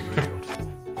 Alright, you know me.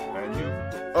 And you?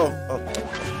 Oh.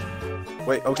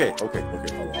 Wait, okay, hold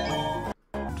on.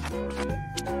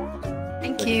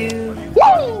 Thank you.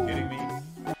 Are you kidding me?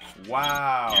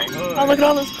 Wow. Hood. Oh, look at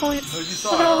all those points. Hood, you Look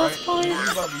saw at all that, those right? You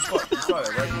points. about to be fucked. You saw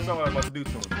that, right? You saw what I'm about to do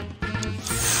to him.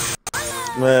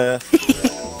 Man.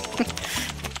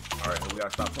 Alright, we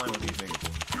gotta stop playing with these niggas.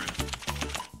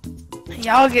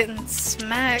 Y'all getting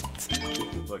smacked.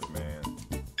 Look, man.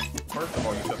 First of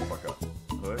all, you shut the fuck up.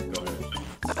 Hood, go ahead.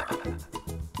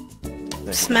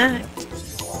 Smacked.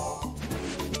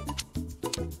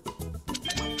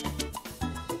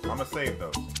 I'ma save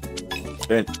those.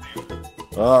 Ben.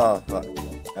 Oh, fuck. I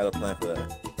had a plan for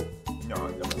that. No,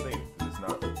 I'm gonna save it. It's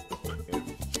not.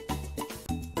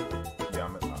 Yeah,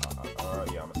 I'm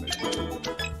gonna save it.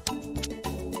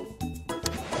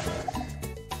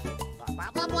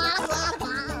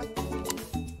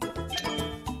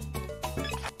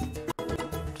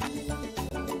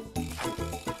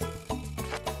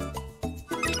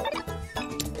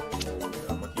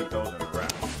 I'm gonna keep those in the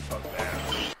wrap. Fuck that.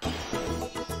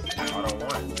 I don't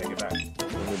want it. Take it back.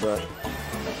 Bring it back.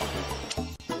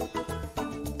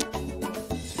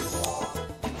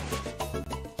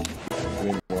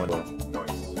 Green one, though.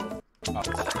 Nice.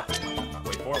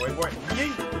 Wait for it.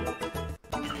 Yeet!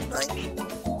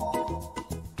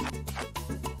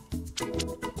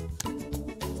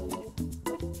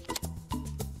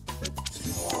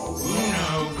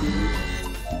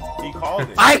 He called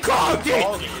it. I called it!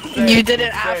 It said- You did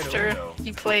it said after Uno.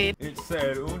 you played. It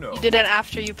said Uno. You did it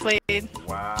after you played.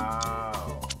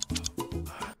 Wow.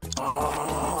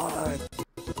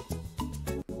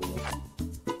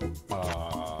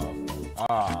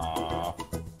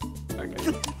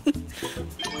 Okay.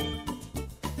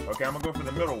 Okay, I'm gonna go for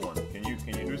the middle one. Can you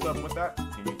do something with that?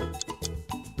 Can you?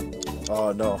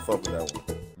 Oh, no, fuck with that one.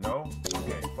 No?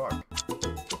 Okay, fuck.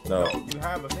 No. You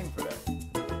have a thing for that.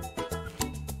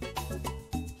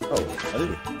 Oh, I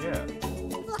did it. Yeah.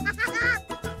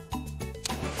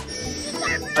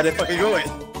 I didn't fucking do it.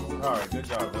 Alright, good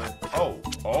job, man. Oh.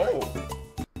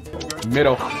 Okay.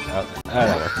 Middle.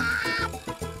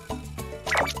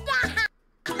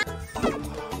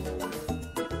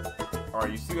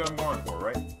 Alright, you see what I'm going for,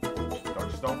 right?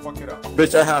 Don't fuck it up.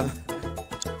 Bitch, I have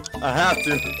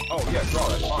to. Oh yeah, draw,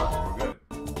 that's fine. We're good.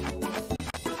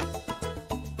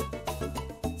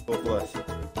 Go flush.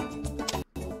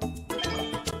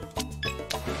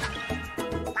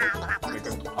 Pick a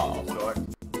Oh. select.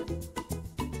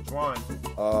 Which one?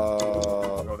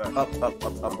 Go that. Up. Go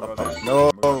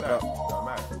No. that. Go that. Don't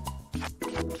matter.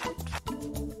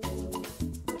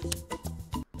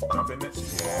 Jump in it.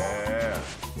 Yeah.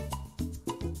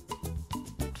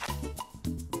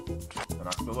 And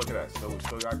I still look at that. Still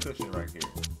got cushion right here.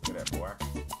 Look at that, boy.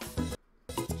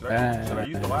 Should I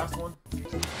use the last one?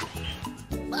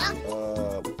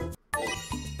 No.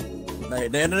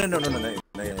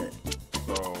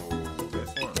 So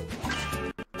this one.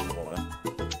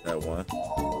 That one.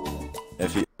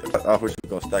 If you, I wish you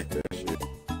gonna stack that shit.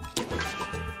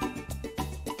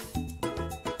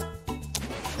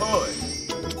 Hood.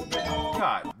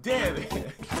 God damn it.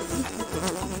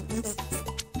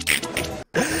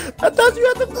 I thought you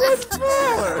had to play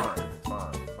more.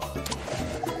 Fine.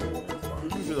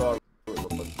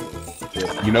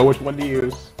 You know which one to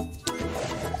use.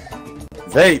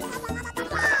 Vape.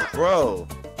 Bro.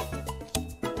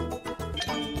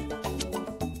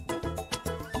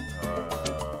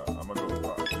 I'm gonna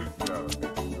go. You got it.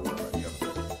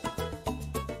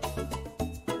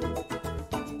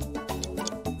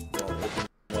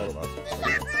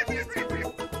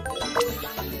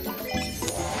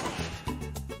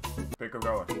 Pick a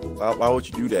going. Why would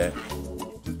you do that?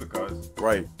 Just because.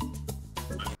 Right.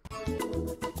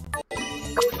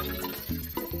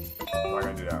 We're not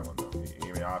gonna do that one though. He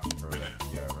gave me an option for that.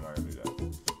 Yeah, we're not gonna do that.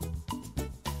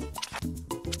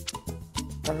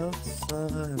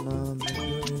 Outside my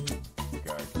memory.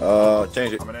 Okay.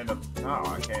 Change it. I'm gonna end up. No,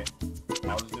 I can't.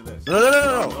 I'll just do this. No. I'm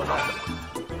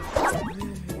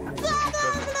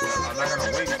not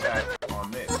gonna waste that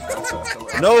on this.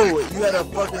 No, you had a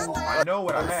fucking. I know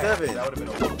what I had. 7. That would have been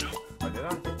a one. Oh, did I?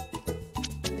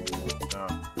 No.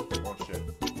 Oh shit.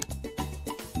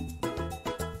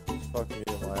 Fuck me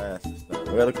in my ass and stuff. I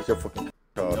gotta look at your fucking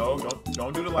card. No,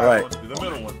 don't do the last Alright. one. Do the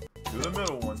middle one. Do the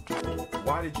middle one.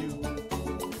 Why did you?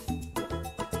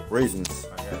 Raisins.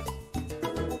 I guess.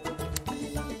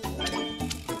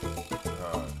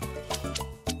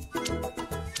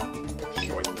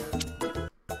 Short.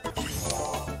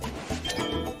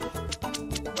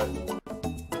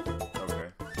 Okay.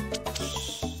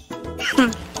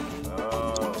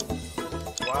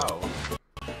 Wow.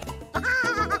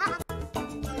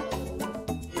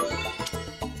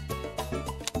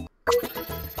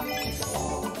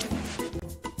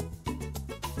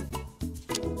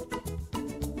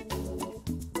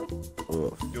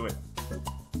 Ugh. Do it.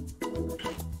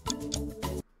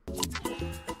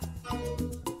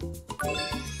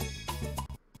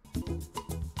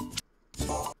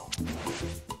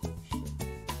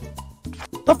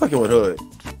 Stop fucking with Hood.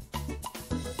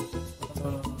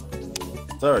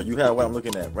 Sir, you have what I'm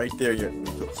looking at. Right there.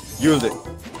 Use it.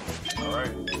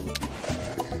 Alright.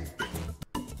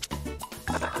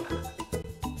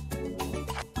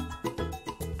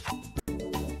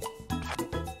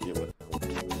 Get with it.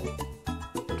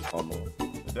 Almost.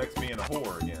 The deck's being a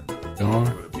whore again. Don't,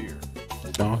 It would appear.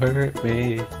 don't hurt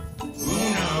me.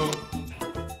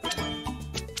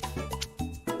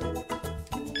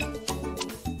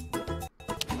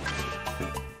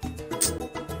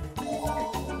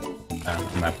 I'm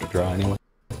gonna have to draw anyway.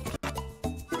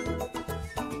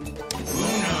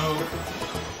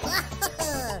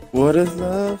 What is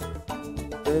love?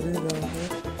 Baby, don't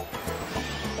hurt.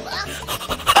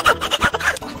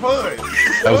 Hood!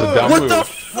 That was a dumb What move. the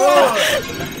fuck?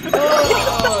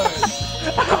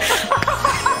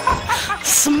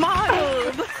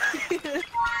 Smiled.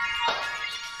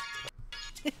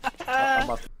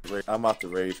 I'm about to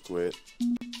rage quit.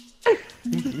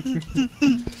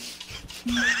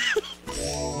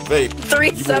 Babe,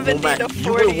 370 to you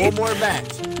 40. win one more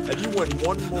match. And you win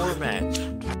one more match.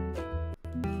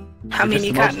 I mean, just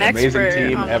you the got most an amazing expert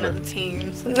team on ever. one of the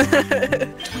teams. You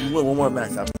win one more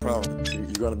match, I promise. You're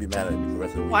gonna be mad at me for the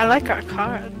rest of the week. Well, I like our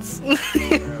cards. Yeah,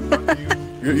 fuck you.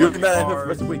 You'll Fuck be mad at me for your the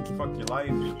rest of the week. cars, Fuck your life.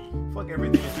 Fuck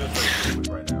everything that you're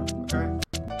doing right now. Okay?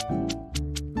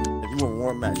 If you win one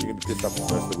more match, you're gonna be pissed off for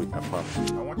the rest of the week, I promise. I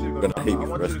want you to Gonna hate me I for the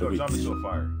want you rest to of go the jump week. into a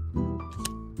fire.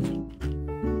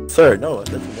 Sir, no, that's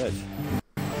too much.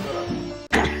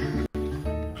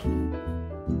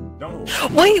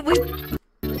 Don't. Wait.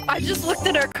 I just looked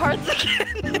at our cards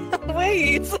again.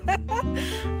 Wait.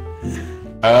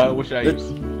 What should I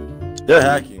use? They're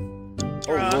hacking. Oh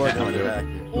Bruh. lord, no, they're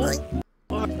hacking. That's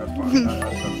fine. That's fine.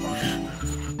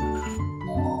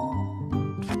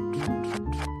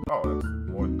 Oh, that's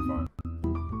more than fine.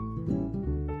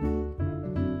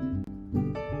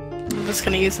 I'm just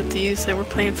gonna use it to use it. We're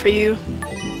playing for you.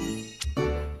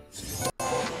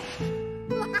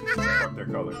 Fuck their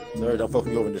color. Sir, don't fuck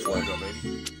me over this There one. you go,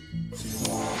 baby.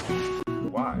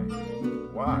 Why?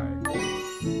 Why?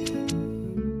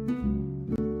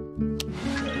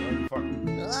 Yeah, fuck.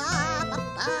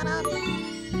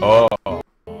 Oh.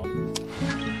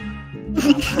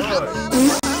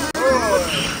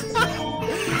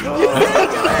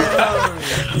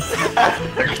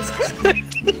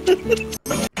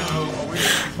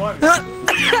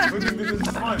 This is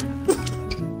funny.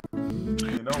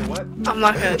 You know what? I'm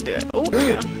not gonna do it. Oh,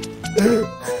 yeah. Oh,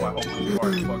 I hope the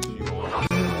card fucks you.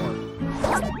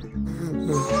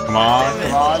 Come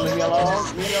on, leave me alone,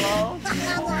 leave me alone.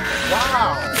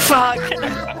 Wow! Fuck.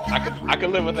 I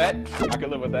can live with that. I can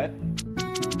live with that.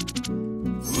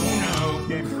 This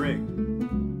game's rigged.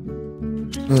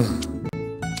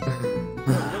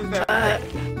 What is that?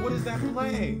 What is that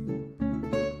play?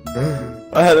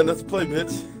 I had enough to play,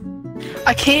 bitch.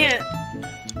 I can't.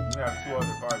 You have 2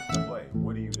 other cards to play.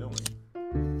 What are you doing?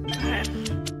 I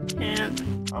can't.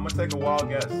 I'm gonna take a wild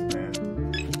guess, man.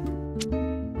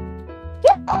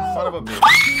 Son of a bitch.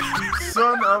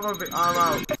 Son of a bitch. I'm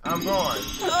out. I'm gone.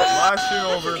 Last shit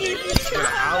over. It's been an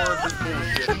hour of this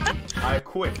bullshit. I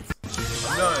quit.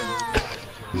 I'm done.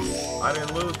 I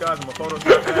didn't lose, guys. I'm a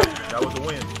Photoshop hat. That was a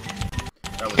win.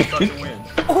 That was such a win.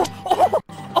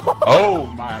 Oh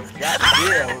my god,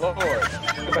 dear lord.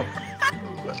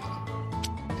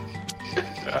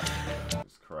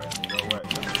 Jesus Christ. You know what?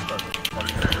 Let's start this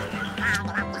fucking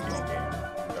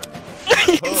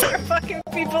game. Start fucking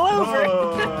people over.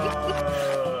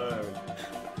 Hood.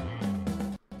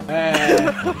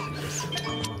 Man.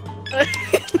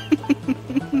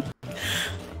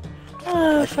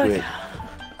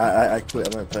 quit.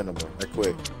 I'm not playing no more. I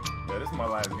quit. Yeah, this is my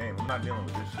last game. I'm not dealing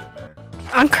with this shit, man.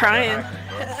 I'm crying.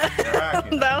 They're hacking,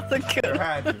 bro. That was a They're good.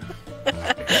 hacking.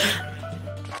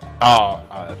 Oh,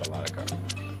 that's a lot of cards.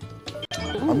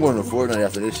 I'm going to Fortnite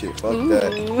after this shit. Fuck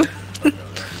that. Ooh.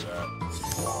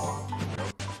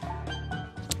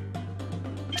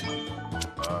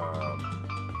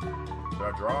 Should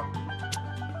I draw?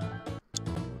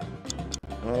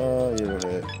 Oh, you know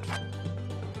that.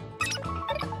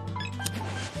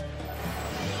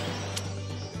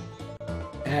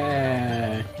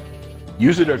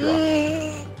 Use it or draw.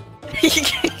 You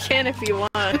can if you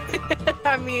want.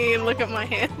 I mean, look at my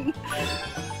hand.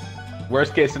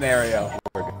 Worst case scenario.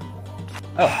 We're good.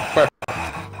 Oh, perfect.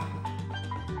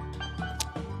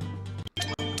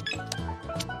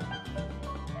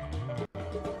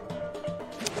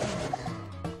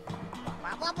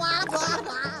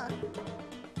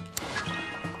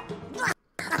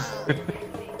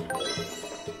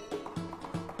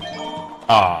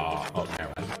 Oh,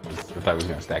 never mind. I thought I was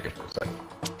gonna stack it for a second.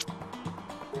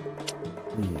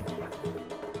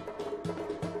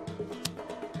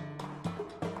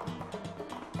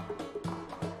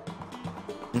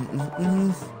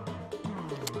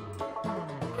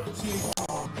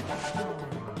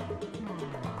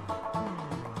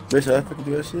 Bitch, I fucking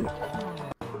do that shit.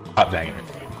 Oh, dang it.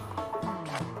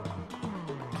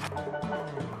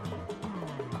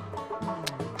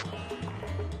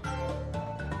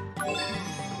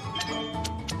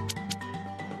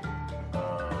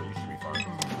 You should be fine.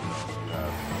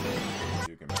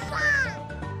 You can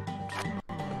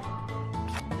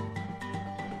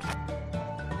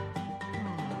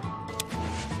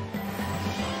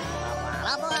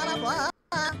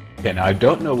Okay, now I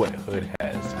don't know what Hood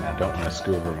has, and I don't want to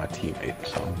screw over my teammate,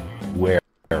 so I'm wary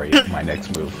of my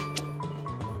next move.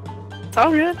 It's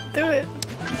all good. Do it.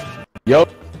 Yo!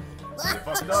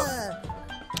 fucked up.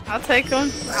 I'll take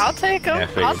him. I'll take him. Yeah, I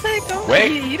figured. I'll take him.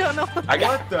 Wait. You don't know. I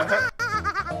got. What the heck?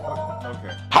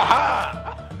 Okay.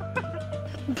 Ha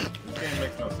This game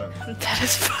makes no sense. That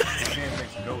is fun. This game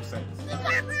makes no sense.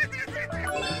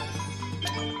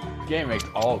 This game makes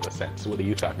all the sense. What are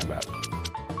you talking about?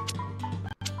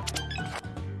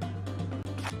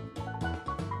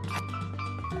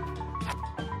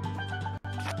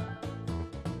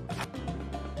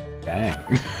 Dang.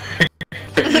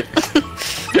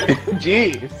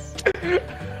 Jeez.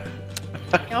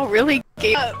 Y'all really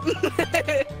gave up.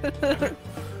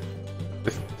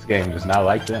 This game does not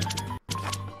like them.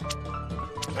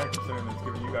 Yeah, considering it's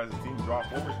giving you guys a team drop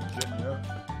forwards and shit, you know?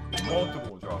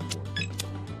 Multiple drop forwards.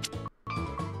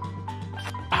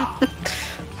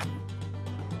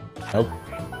 Nope.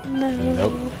 No.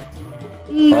 Nope.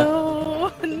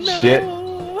 No. No. Shit.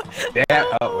 Damn.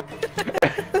 Oh.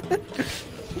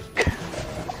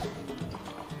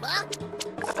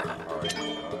 Alright.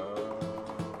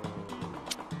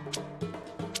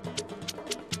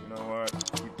 You know what?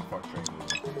 Keep the fuck train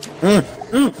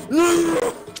moving.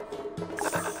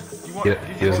 You want,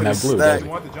 He doesn't have blue, does you he?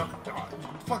 want the jump? Oh,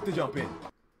 fuck the jump in.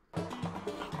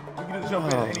 We can do the jump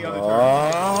in any other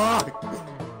turn.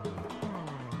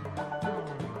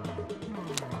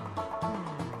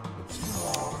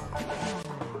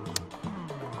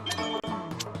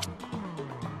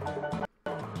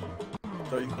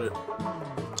 So you clear.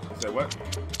 Say what?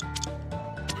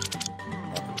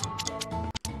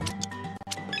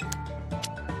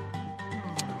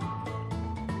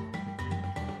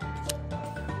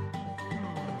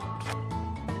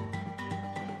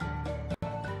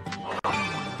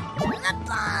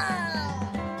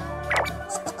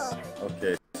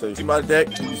 Okay, so you see my deck?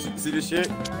 You see this shit?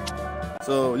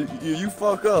 So you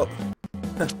fuck up.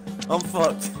 I'm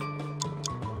fucked.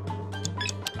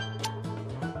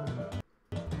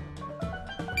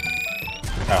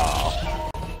 Oh.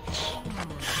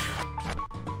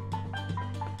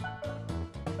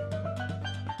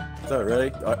 So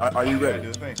ready? Are you Yeah, ready?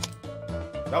 do the thing.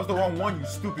 That was the wrong one, you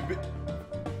stupid bitch.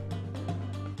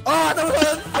 Oh, no,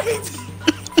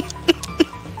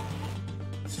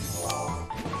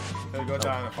 Hey, go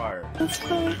die in the fire.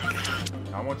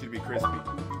 I want you to be crispy.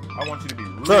 I want you to be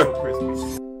real Sir. crispy.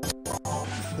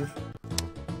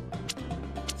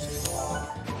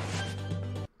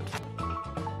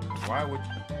 Why would?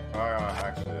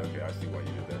 Actually, okay, I see why you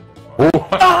did that. That's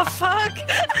fine. Oh fuck!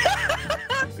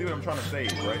 You see what I'm trying to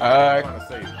save, right? I'm trying to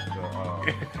save.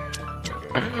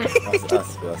 Okay. I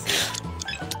see.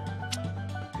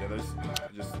 Yeah, there's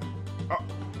just. Oh,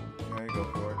 there you go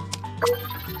for it.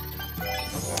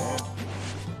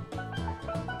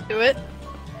 Do it.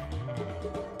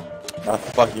 I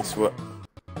fucking swear.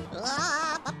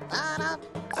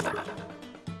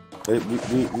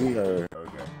 We are.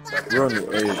 Okay. We're on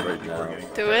the A's right We're now.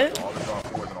 getting Do it. all the draw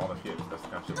fours and all the hits. That's the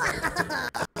kind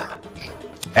of shit.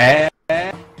 And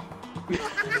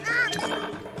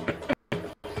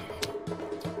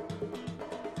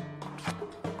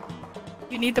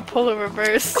You need to pull a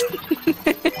reverse.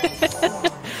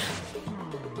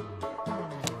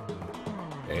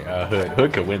 hey,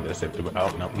 Hood could win this if the.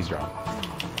 Oh no, he's drawn.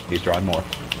 He's drawn more.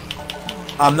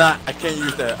 I'm not. I can't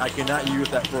use that. I cannot use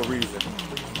that for a reason.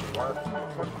 Why?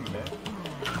 Fuck you, man.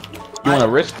 You want to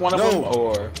risk one of No. them,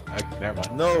 or never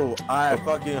mind. No, I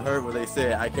fucking heard what they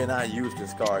said. I cannot use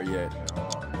this card yet. Yeah,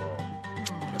 hold on, bro.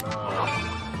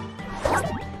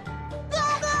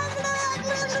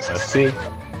 Let's see. Gives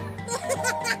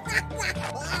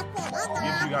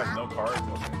you guys no cards.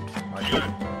 Okay. I get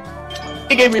it.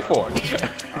 He gave me 4. Shut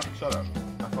up.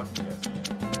 I fucking guess, man.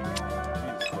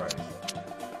 Jesus Christ.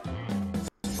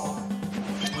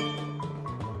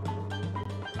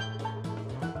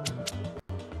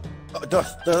 The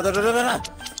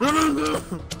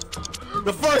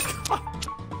first. Shut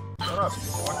up, you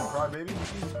fucking crybaby.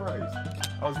 Jesus Christ.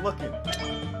 I was looking.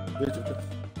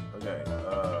 Okay,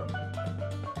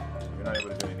 you're not able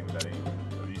to do anything with that anyway.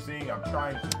 So you see, I'm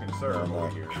trying to conserve No, no. over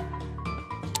here.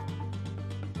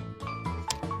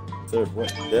 Sir, what?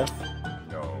 Death?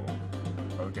 No.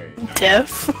 Okay.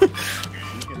 Deaf. You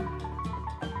can.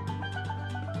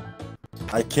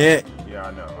 I can't. Yeah,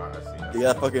 I know. I see. You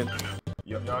gotta fucking.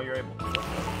 No, you're able.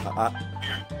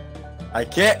 I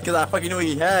can't because I fucking know what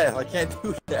he has. I can't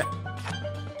do that.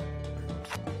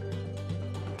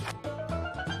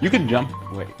 You can jump.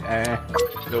 Wait. We'll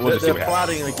just see They're what happens.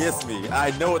 plotting against me.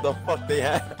 I know what the fuck they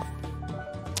have.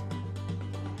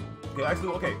 Okay, actually,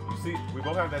 okay. You see, we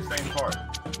both have that same card,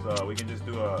 so we can just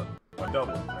do a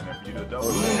double. And if you do a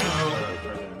double, then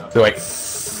turn it into nothing. So wait.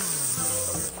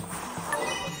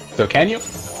 So can you?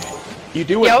 You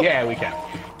do it? Yep. Yeah, we can.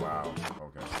 Wow.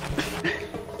 Okay.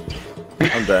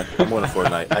 I'm done. I'm going to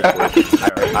Fortnite. I quit.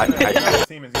 Our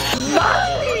team is our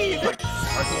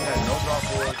team had no draw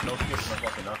fours, no skips, no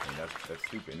fucking nothing. That's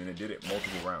stupid. And it did it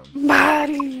multiple rounds.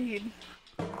 Bodied.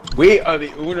 We are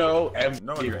the Uno and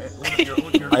No, you're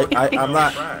I'm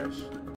not- trash.